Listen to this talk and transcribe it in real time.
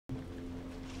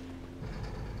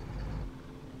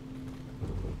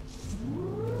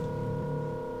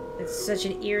It's such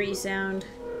an eerie sound.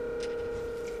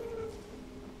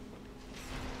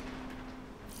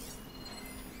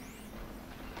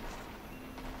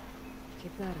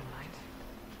 Keep that in mind.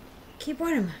 Keep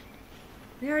one in mind.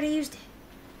 We already used it.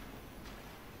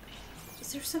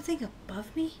 Is there something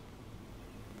above me?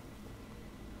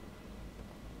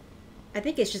 I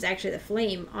think it's just actually the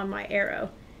flame on my arrow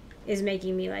is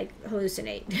making me like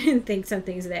hallucinate and think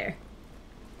something's there.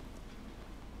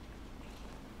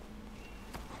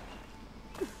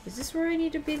 Is this where I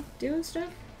need to be doing stuff?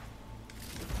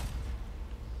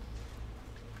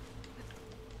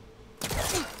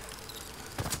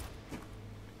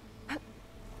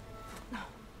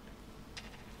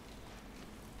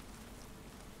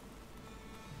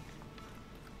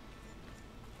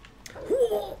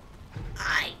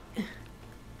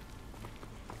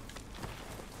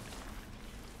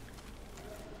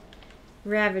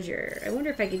 Ravager. I wonder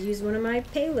if I could use one of my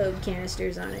payload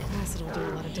canisters on it. Acid will do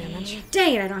a lot of damage.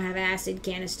 Dang it, I don't have an acid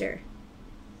canister.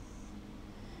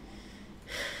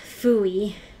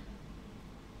 Phooey.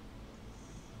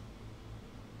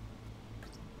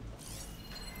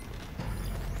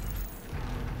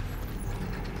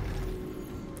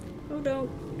 Oh,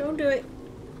 don't do it.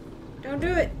 Don't do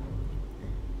it.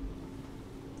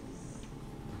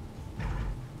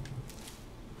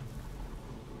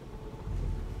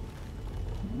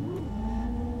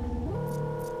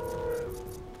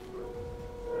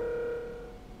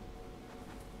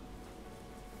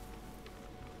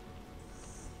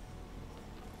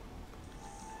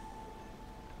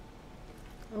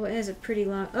 Oh, it has a pretty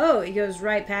long... Oh, it goes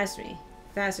right past me.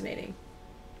 Fascinating.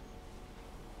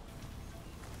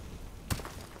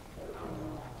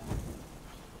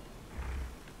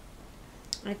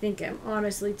 I think I'm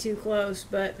honestly too close,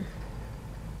 but...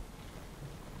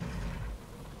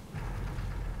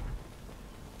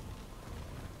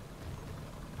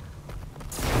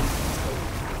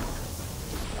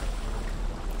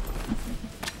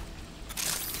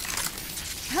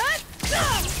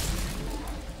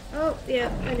 Oh, yeah,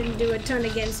 I didn't do a ton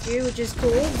against you, which is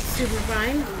cool. Super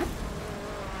fine.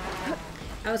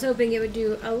 I was hoping it would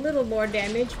do a little more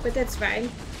damage, but that's fine.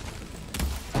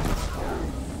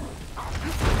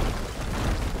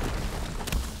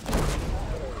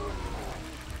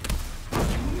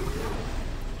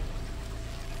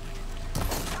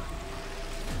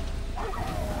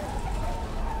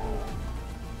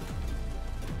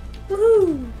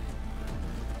 Woohoo!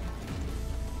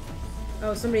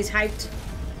 Oh, somebody's hyped.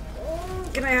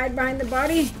 Can I hide behind the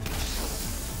body?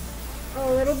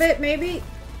 Oh, a little bit, maybe?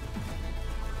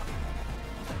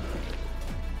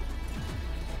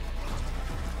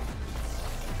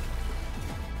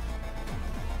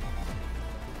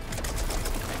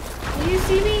 Do you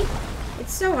see me?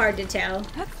 It's so hard to tell.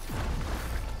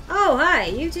 Oh, hi,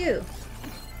 you too.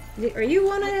 Are you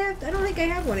one I have? I don't think I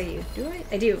have one of you. Do I?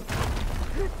 I do.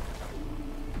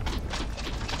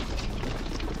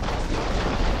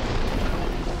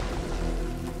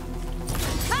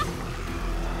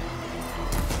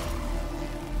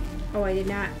 Oh, I did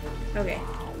not. Okay.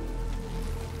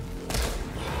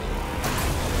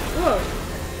 Whoa.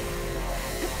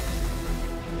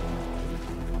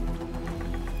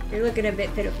 You're looking a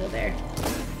bit pitiful there.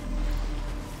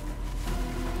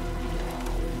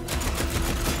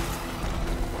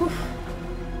 Whew.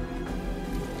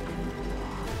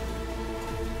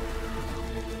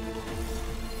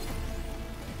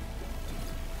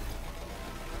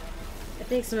 I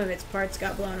think some of its parts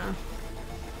got blown off.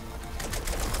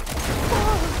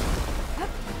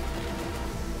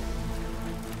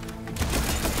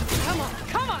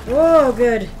 Oh,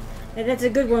 good. That's a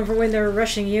good one for when they're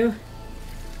rushing you.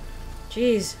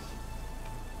 Jeez.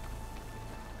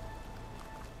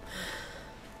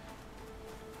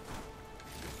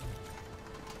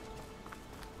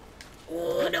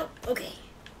 Oh, no. Okay.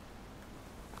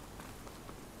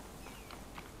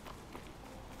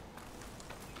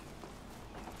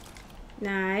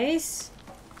 Nice.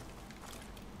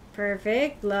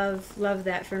 Perfect. Love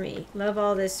that for me. Love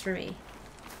all this for me.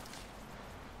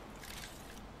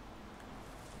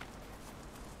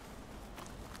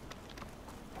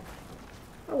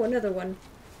 Oh, another one.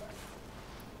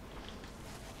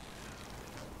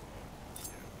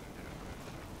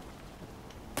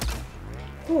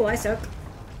 Cool, I suck.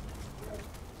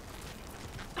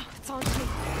 Oh, it's on me.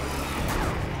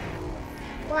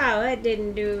 Wow, that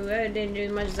didn't do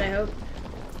as much as I hoped.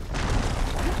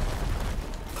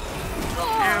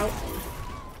 Ow.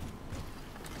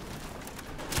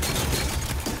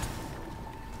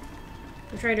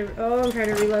 I'm trying to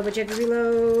reload, but you have to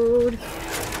reload.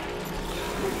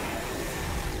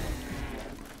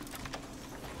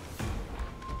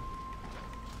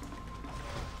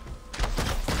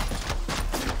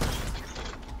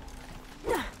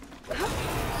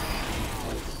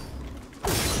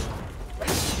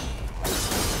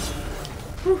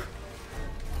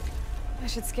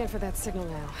 should scan for that signal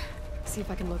now. See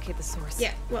if I can locate the source.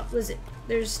 Yeah, well, listen.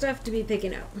 There's stuff to be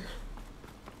picking up.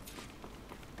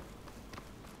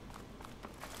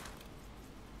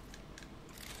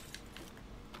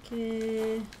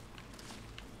 Okay.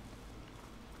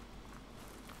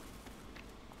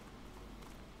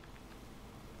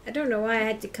 I don't know why I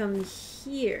had to come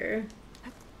here.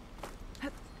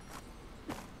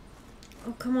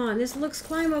 Oh, come on. This looks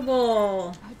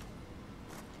climbable.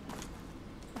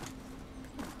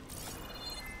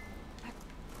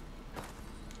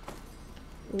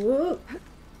 Whoop.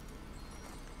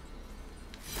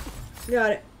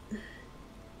 Got it.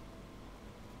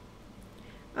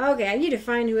 Okay, I need to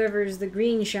find whoever's the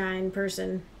green shine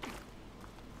person.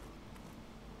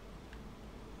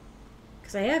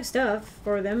 Because I have stuff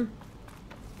for them.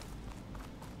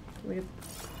 Can we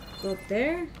go up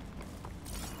there?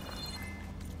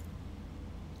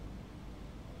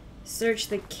 Search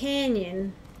the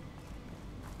canyon.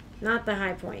 Not the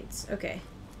high points. Okay.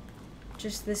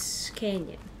 Just this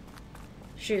canyon.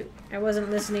 Shoot. I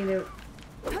wasn't listening to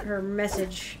her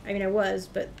message. I mean, I was,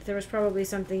 but there was probably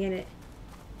something in it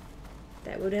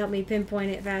that would help me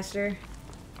pinpoint it faster. It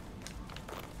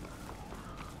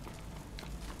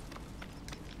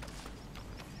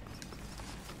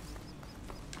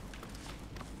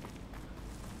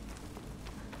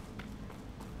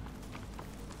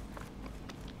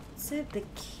said the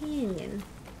canyon.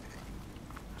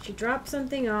 She dropped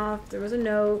something off. There was a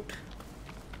note.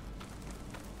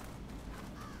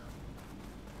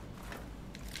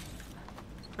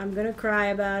 I'm gonna cry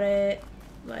about it.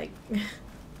 Like...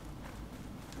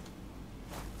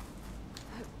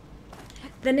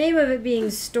 The name of it being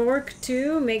Stork,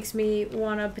 too, makes me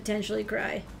want to potentially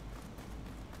cry.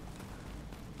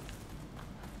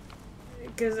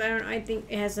 Because, I think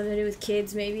it has something to do with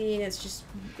kids, maybe, and it's just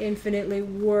infinitely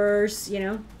worse, you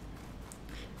know?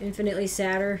 Infinitely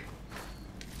sadder.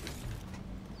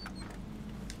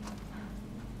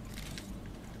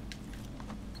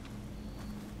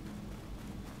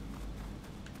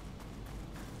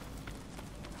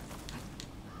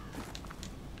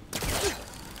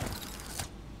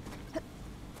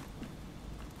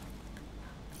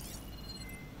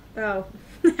 Oh.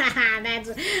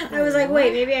 That's... I was like,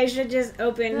 wait, maybe I should just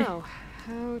open... No.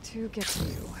 How to get to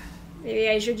you. Maybe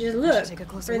I should just look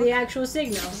for the look. actual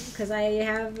signal, because I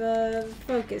have a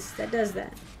focus that does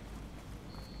that.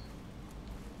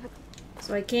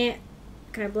 So I can't...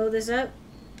 Can I blow this up?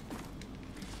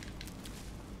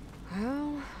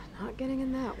 Well, not getting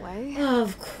in that way.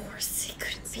 Of course. It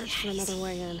couldn't be Search that for another easy.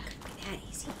 way in. Couldn't be that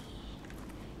easy.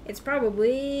 It's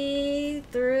probably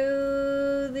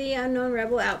through the Unknown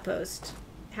Rebel Outpost.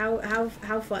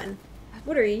 How fun.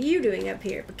 What are you doing up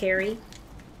here, Precari?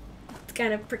 It's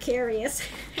kind of precarious.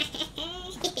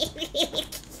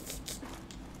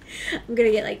 I'm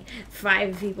gonna get like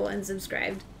 5 people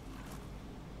unsubscribed.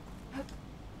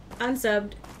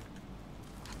 Unsubbed.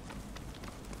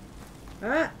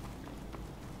 Ah,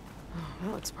 Oh,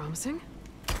 that looks promising.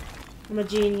 I'm a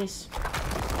genius.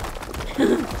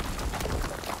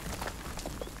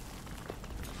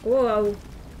 Whoa.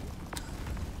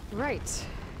 Right.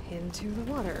 Into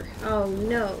the water. Oh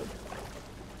no.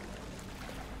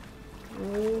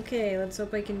 Okay, let's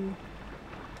hope I can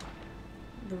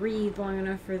breathe long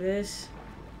enough for this.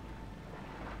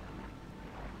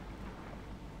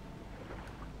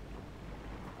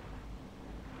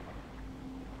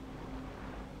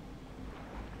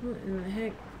 What in the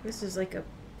heck? This is like a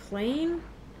plane?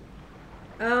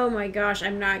 Oh my gosh,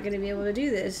 I'm not gonna be able to do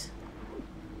this.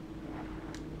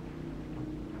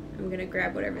 I'm gonna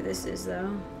grab whatever this is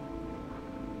though.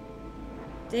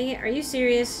 Dang it, are you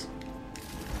serious?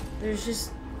 There's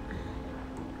just...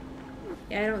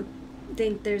 Yeah, I don't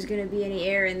think there's gonna be any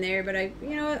air in there, but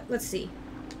you know what? Let's see.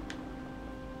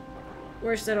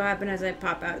 Worst that'll happen as I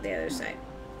pop out the other side.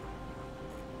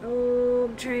 Oh,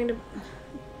 I'm trying to...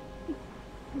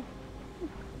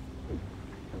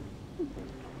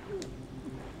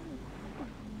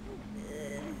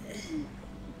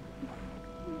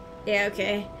 Yeah,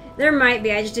 okay. There might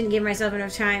be. I just didn't give myself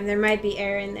enough time. There might be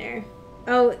air in there.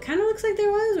 Oh, it kind of looks like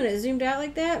there was when it zoomed out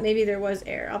like that. Maybe there was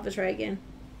air. I'll have to try again.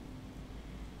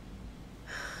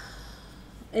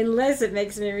 Unless it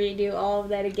makes me redo all of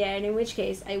that again, in which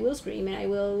case I will scream and I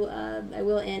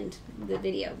will end the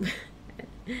video.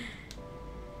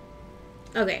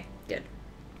 Okay, good.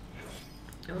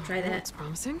 I will try that. That's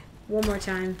promising. One more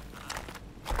time.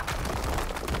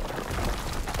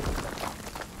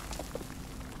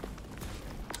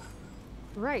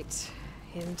 Right.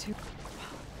 Into...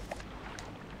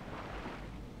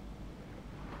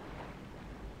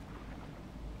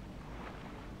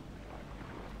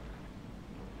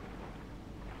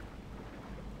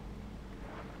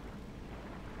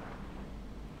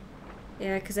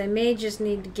 Yeah, because I may just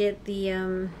need to get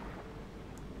the,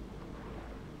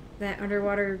 that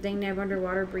underwater, dang nab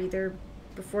underwater breather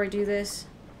before I do this.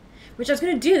 Which I was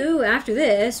going to do after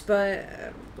this,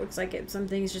 but looks like some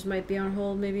things just might be on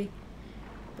hold, maybe.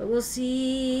 But we'll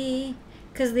see.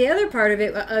 Because the other part of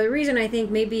it, the reason I think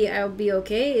maybe I'll be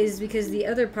okay is because the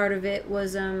other part of it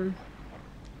was, oh,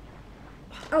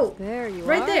 There you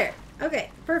right are. there.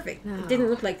 Okay, perfect. Now, It didn't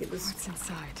look like it was, what's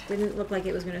inside? didn't look like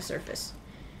it was going to surface.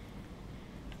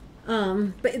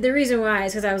 But the reason why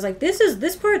is because I was like,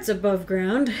 this part's above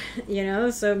ground, you know,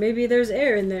 so maybe there's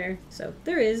air in there. So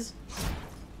there is.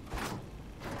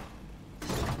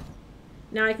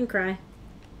 Now I can cry.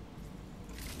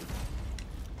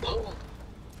 Paul,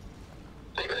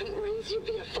 I couldn't raise you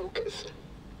via focus.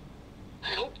 I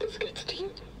hope this gets to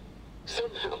you,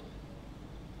 somehow.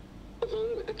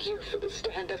 Along with the cue for the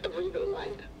stand at the Regal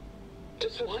line.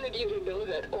 Just wanted you to know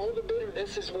that all the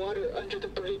bitterness is water under the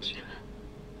bridge.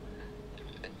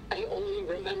 I only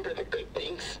remember the good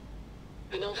things,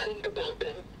 and I'll think about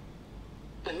them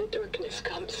when the darkness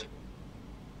comes.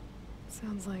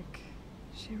 Sounds like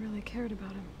she really cared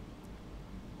about him.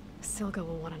 Silga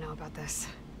will want to know about this.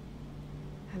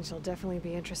 And she'll definitely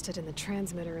be interested in the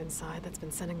transmitter inside that's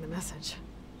been sending the message.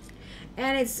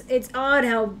 And it's odd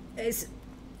how it's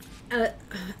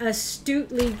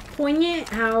astutely poignant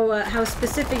how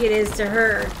specific it is to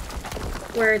her,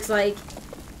 where it's like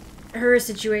her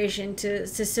situation to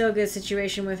Silga's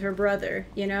situation with her brother,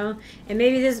 you know. And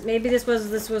maybe this was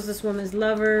this woman's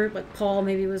lover, like Paul.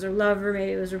 Maybe it was her lover.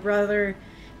 Maybe it was her brother.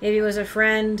 Maybe it was a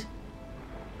friend,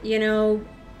 you know.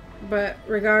 But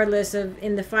regardless of,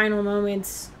 in the final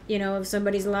moments, you know, of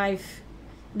somebody's life,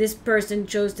 this person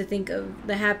chose to think of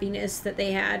the happiness that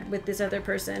they had with this other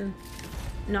person,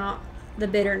 not the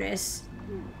bitterness.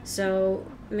 So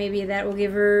maybe that will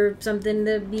give her something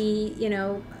to be, you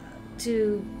know,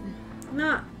 to,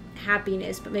 not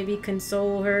happiness, but maybe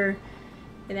console her.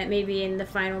 And that maybe in the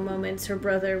final moments her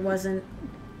brother wasn't,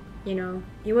 you know,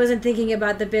 he wasn't thinking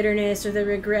about the bitterness or the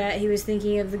regret. He was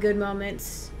thinking of the good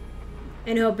moments.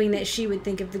 And hoping that she would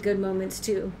think of the good moments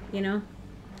too, you know?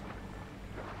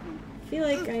 I feel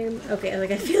like I'm... Okay, like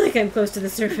I feel like I'm close to the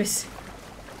surface.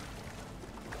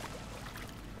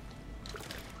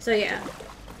 So yeah.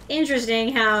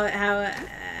 Interesting how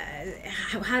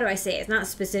do I say it? It's not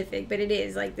specific, but it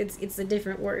is. Like, it's a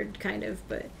different word, kind of,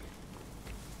 but...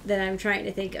 that I'm trying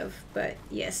to think of. But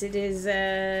yes, it is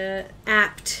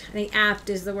apt. I think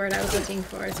apt is the word I was looking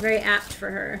for. It's very apt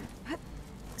for her.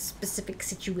 Specific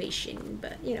situation,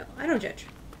 but you know, I don't judge.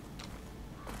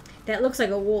 That looks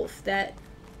like a wolf. That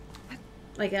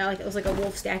like it looks like a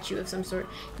wolf statue of some sort.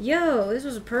 Yo, this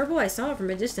was a purple. I saw it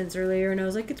from a distance earlier, and I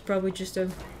was like, it's probably just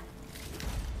a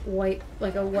white,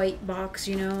 like a white box,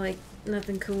 you know, like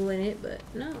nothing cool in it. But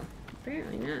no,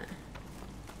 apparently not.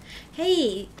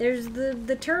 Hey, there's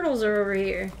the turtles are over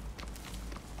here.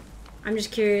 I'm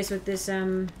just curious what this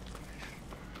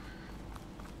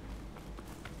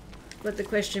what the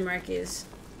question mark is.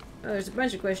 Oh, there's a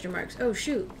bunch of question marks. Oh,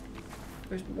 shoot.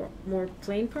 There's more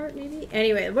plane part, maybe?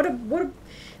 Anyway, what a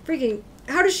freaking...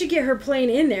 How does she get her plane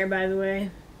in there, by the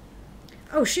way?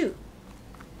 Oh, shoot.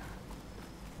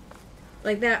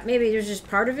 Like that, maybe there's just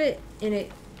part of it, and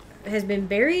it has been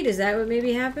buried? Is that what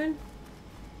maybe happened?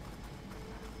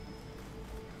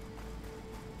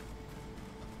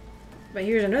 But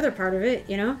here's another part of it,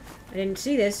 you know? I didn't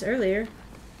see this earlier.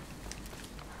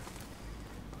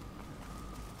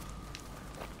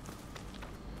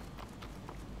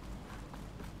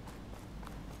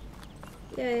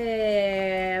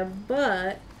 Yeah,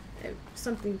 but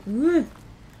something.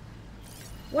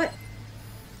 What?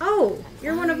 Oh,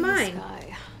 you're one of mine.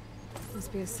 Sky.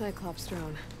 Must be a Cyclops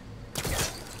drone.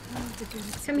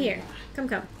 Come here. Come.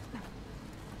 Pry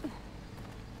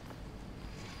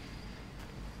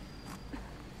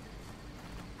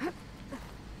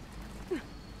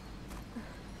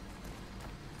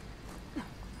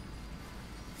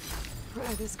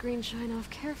this green shine off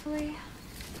carefully.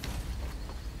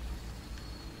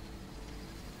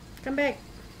 Come back.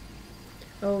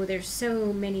 Oh, there's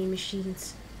so many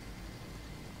machines.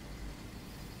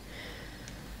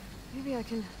 Maybe I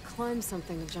can climb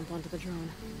something to jump onto the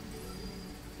drone.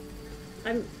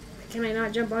 Can I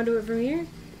not jump onto it from here?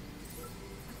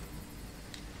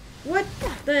 What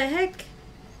the heck?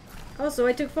 Also,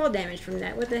 I took fall damage from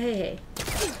that. What the hey?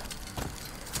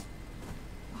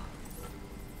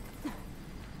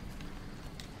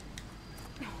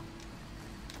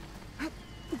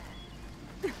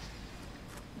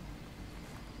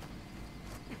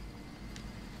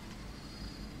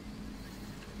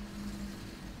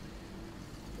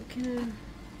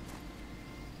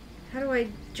 How do I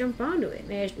jump onto it?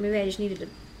 Maybe I just needed to,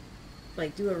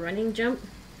 like, do a running jump.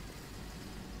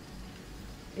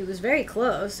 It was very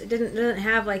close. It doesn't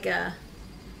have like a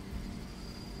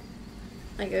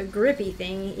grippy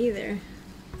thing either,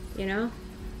 you know?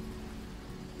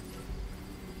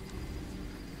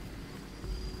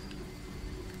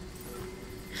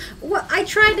 What? I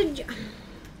tried to...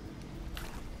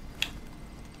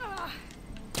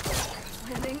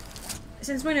 Landing.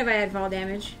 Since when have I had fall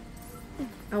damage?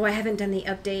 Oh, I haven't done the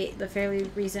update, the fairly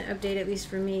recent update, at least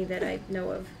for me, that I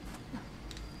know of.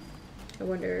 I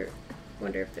wonder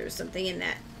if there's something in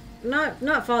that.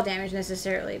 Not fall damage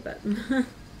necessarily, but...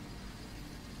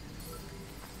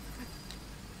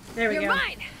 There we go. You're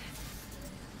mine!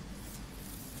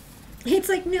 It's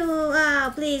like, no,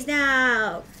 oh, please,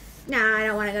 no. No, I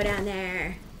don't want to go down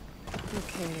there.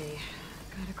 Okay,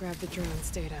 gotta grab the drone's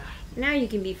data. Now you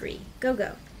can be free. Go,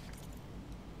 go.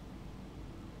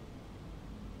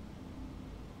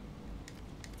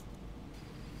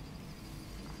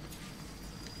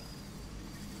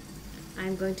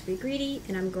 I'm going to be greedy,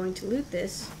 and I'm going to loot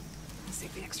this. I'll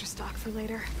save the extra stock for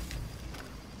later.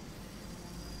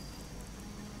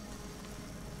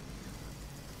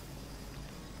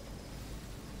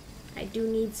 I do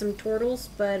need some turtles,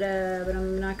 but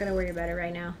I'm not gonna worry about it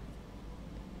right now.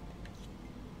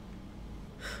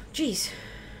 Jeez.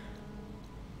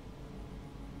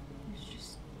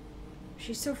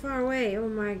 She's so far away. Oh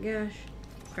my gosh.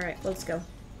 Alright, let's go.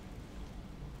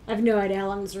 I have no idea how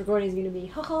long this recording is gonna be.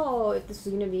 Ho, if this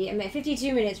is gonna be... I'm at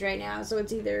 52 minutes right now, so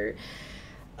it's either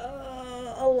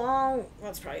a long... Well,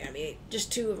 it's probably gonna be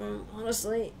just 2 of them,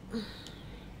 honestly.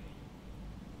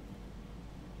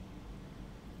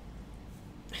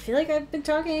 I feel like I've been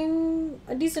talking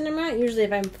a decent amount. Usually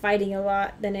if I'm fighting a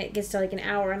lot, then it gets to like an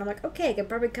hour, and I'm like, okay, I could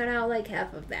probably cut out like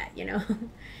half of that, you know?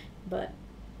 But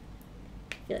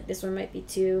I feel like this one might be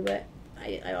 2, but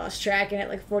I lost track, and at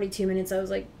like 42 minutes I was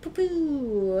like,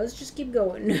 poo-poo, let's just keep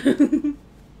going.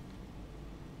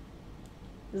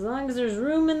 As long as there's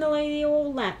room in the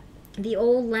old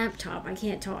laptop. I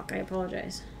can't talk, I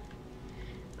apologize.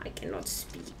 I cannot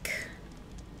speak.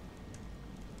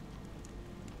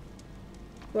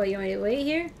 What, you want me to wait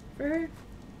here for her?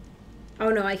 Oh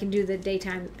no, I can do the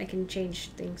daytime. I can change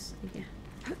things. Yeah.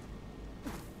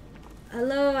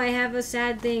 Hello, I have a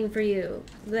sad thing for you.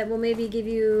 That will maybe give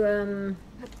you,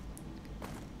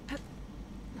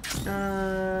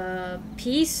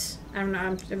 peace? I don't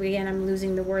know. Again, I'm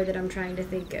losing the word that I'm trying to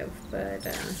think of. But,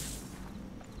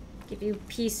 give you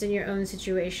peace in your own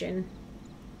situation.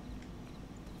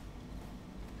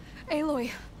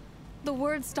 Aloy! The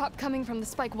words stopped coming from the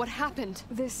spike. What happened?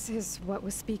 This is what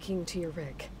was speaking to your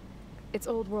rig. It's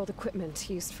old world equipment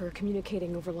used for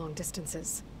communicating over long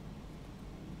distances.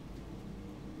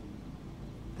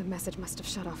 The message must have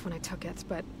shut off when I took it,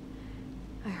 but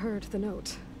I heard the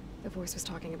note the voice was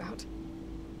talking about.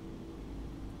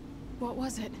 What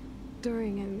was it?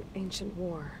 During an ancient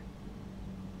war,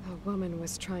 a woman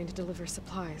was trying to deliver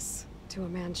supplies to a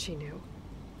man she knew.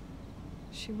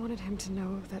 She wanted him to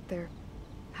know that their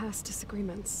past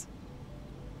disagreements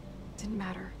didn't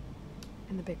matter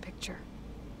in the big picture.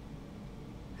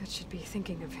 That she'd be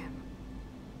thinking of him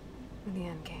when the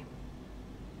end came.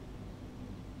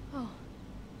 Oh.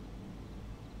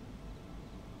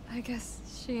 I guess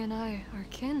she and I are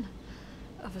kin,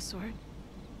 of a sort.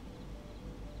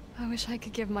 I wish I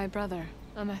could give my brother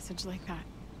a message like that.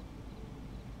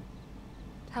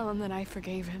 Tell him that I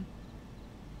forgave him.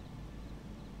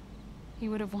 He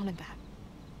would have wanted that.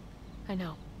 I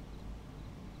know.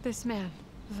 This man,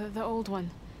 the old one,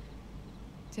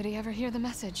 did he ever hear the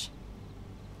message?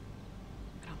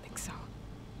 I don't think so.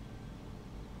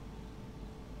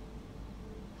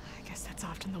 I guess that's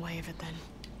often the way of it then.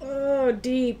 Oh,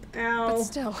 deep. Ow. But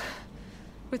still,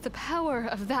 with the power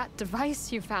of that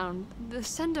device you found, the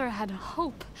sender had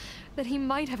hope that he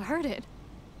might have heard it.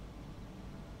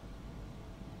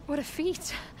 What a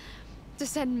feat. To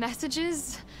send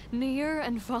messages near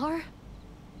and far.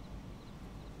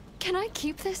 Can I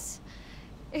keep this?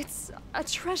 It's a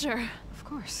treasure. Of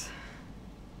course.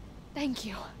 Thank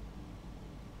you.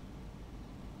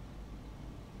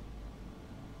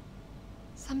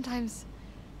 Sometimes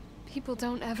people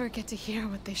don't ever get to hear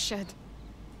what they should.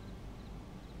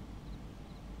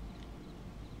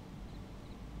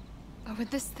 But with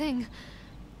this thing,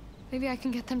 maybe I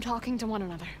can get them talking to one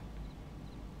another.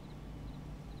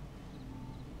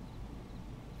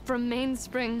 From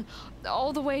Mainspring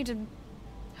all the way to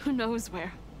who knows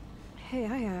where. Hey,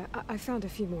 I found a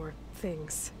few more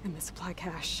things in the supply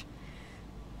cache.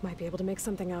 Might be able to make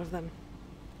something out of them.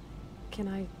 Can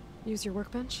I use your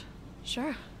workbench?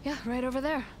 Sure. Yeah, right over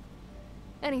there.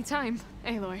 Anytime,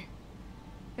 Aloy.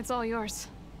 It's all yours.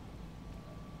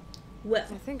 Well,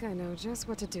 I think I know just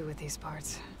what to do with these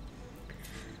parts.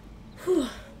 whew,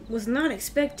 was not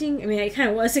expecting... I mean, I kind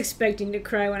of was expecting to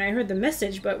cry when I heard the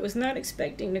message, but was not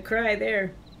expecting to cry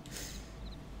there.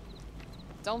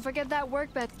 Don't forget that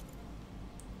workbed.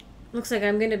 Looks like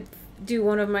I'm gonna do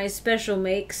one of my special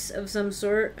makes of some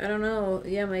sort. I don't know.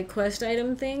 Yeah, my quest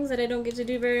item things that I don't get to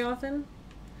do very often.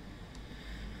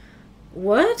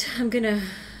 What? I'm gonna...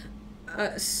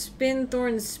 Spin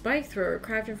Thorn Spike Thrower,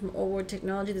 crafted from old world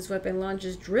technology. This weapon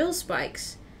launches drill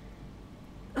spikes.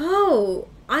 Oh,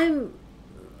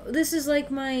 this is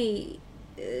like my...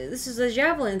 this is the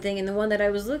javelin thing and the one that I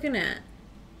was looking at.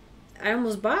 I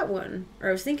almost bought one, or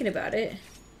I was thinking about it.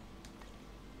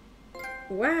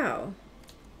 Wow.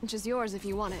 Which is yours if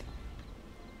you want it.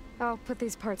 I'll put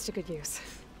these parts to good use.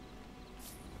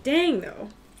 Dang, though.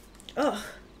 Ugh.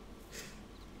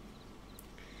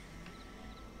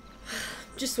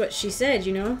 Just what she said,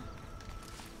 you know?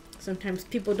 Sometimes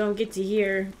people don't get to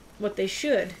hear what they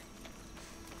should.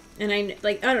 And I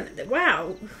don't...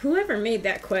 Wow. Whoever made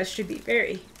that quest should be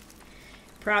very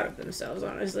proud of themselves,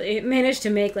 honestly. It managed to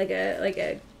make, like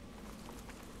a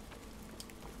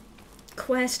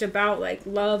quest about, like,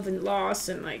 love and loss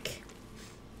and, like,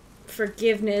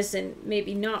 forgiveness and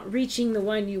maybe not reaching the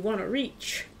one you want to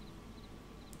reach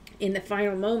in the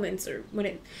final moments, or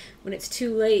when it's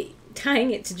too late, tying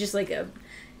it to just, like, a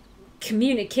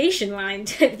communication line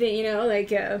type thing, you know?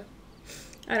 Like, I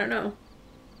don't know.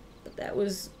 But that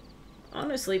was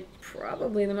honestly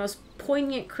probably the most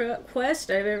poignant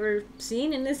quest I've ever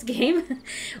seen in this game.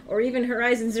 Or even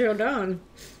Horizon Zero Dawn.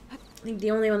 I think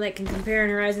the only one that can compare in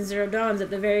Horizon Zero Dawn is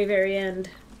at the very, very end.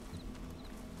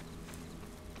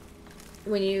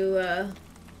 When you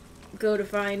go to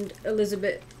find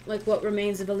Elizabeth, like what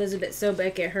remains of Elizabeth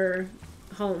Sobek at her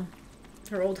home.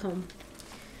 Her old home.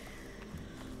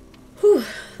 Whew.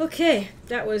 Okay,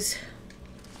 that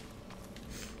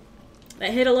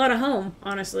hit a lot of home,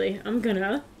 honestly. I'm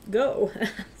gonna go.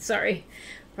 Sorry.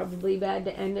 Probably bad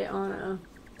to end it on a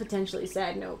potentially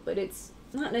sad note, but it's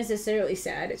not necessarily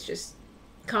sad, it's just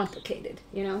complicated,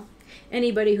 you know?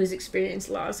 Anybody who's experienced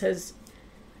loss has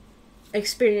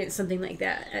experienced something like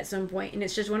that at some point, and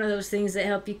it's just one of those things that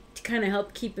help you to kind of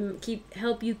help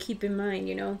you keep in mind,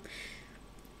 you know?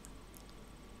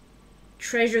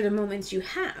 Treasure the moments you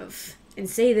have and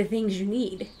say the things you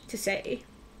need to say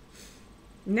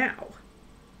now.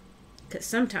 Because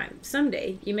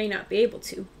someday, you may not be able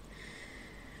to.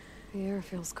 The air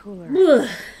feels cooler. Ugh.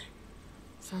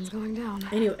 Sun's going down.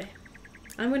 Anyway,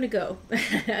 I'm gonna go.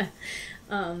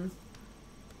 No,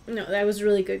 that was a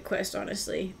really good quest,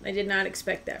 honestly. I did not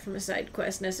expect that from a side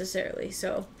quest necessarily,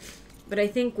 so. But I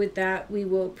think with that, we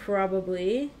will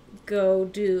probably go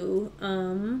do,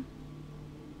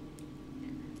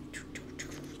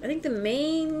 I think the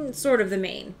main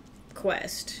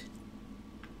quest.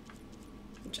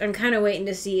 Which I'm kind of waiting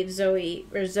to see if Zoe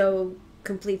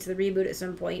completes the reboot at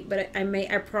some point, but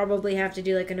I probably have to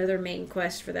do like another main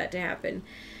quest for that to happen.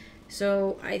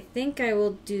 So I think I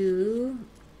will do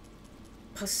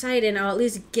Poseidon. I'll at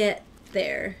least get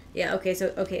there. Yeah, okay,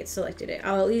 so it's selected it.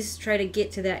 I'll at least try to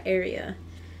get to that area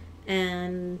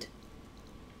and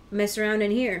mess around in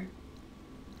here.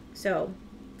 So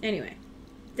anyway,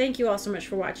 thank you all so much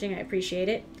for watching. I appreciate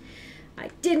it. I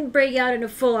didn't break out into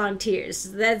full-on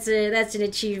tears. That's an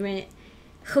achievement.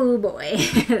 Oh boy.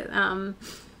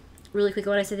 Really quick, I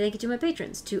want to say thank you to my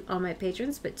patrons. To all my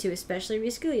patrons, but to especially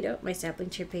Reese Galito, my sapling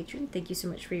tier patron. Thank you so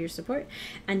much for your support.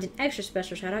 And an extra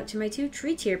special shout out to my 2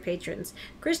 tree tier patrons.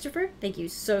 Christopher, thank you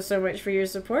so much for your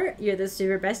support. You're the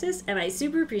super bestest, and I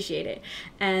super appreciate it.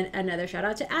 And another shout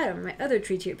out to Adam, my other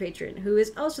tree tier patron, who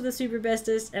is also the super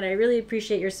bestest, and I really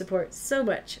appreciate your support so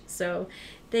much. So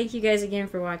thank you guys again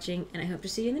for watching, and I hope to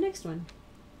see you in the next one.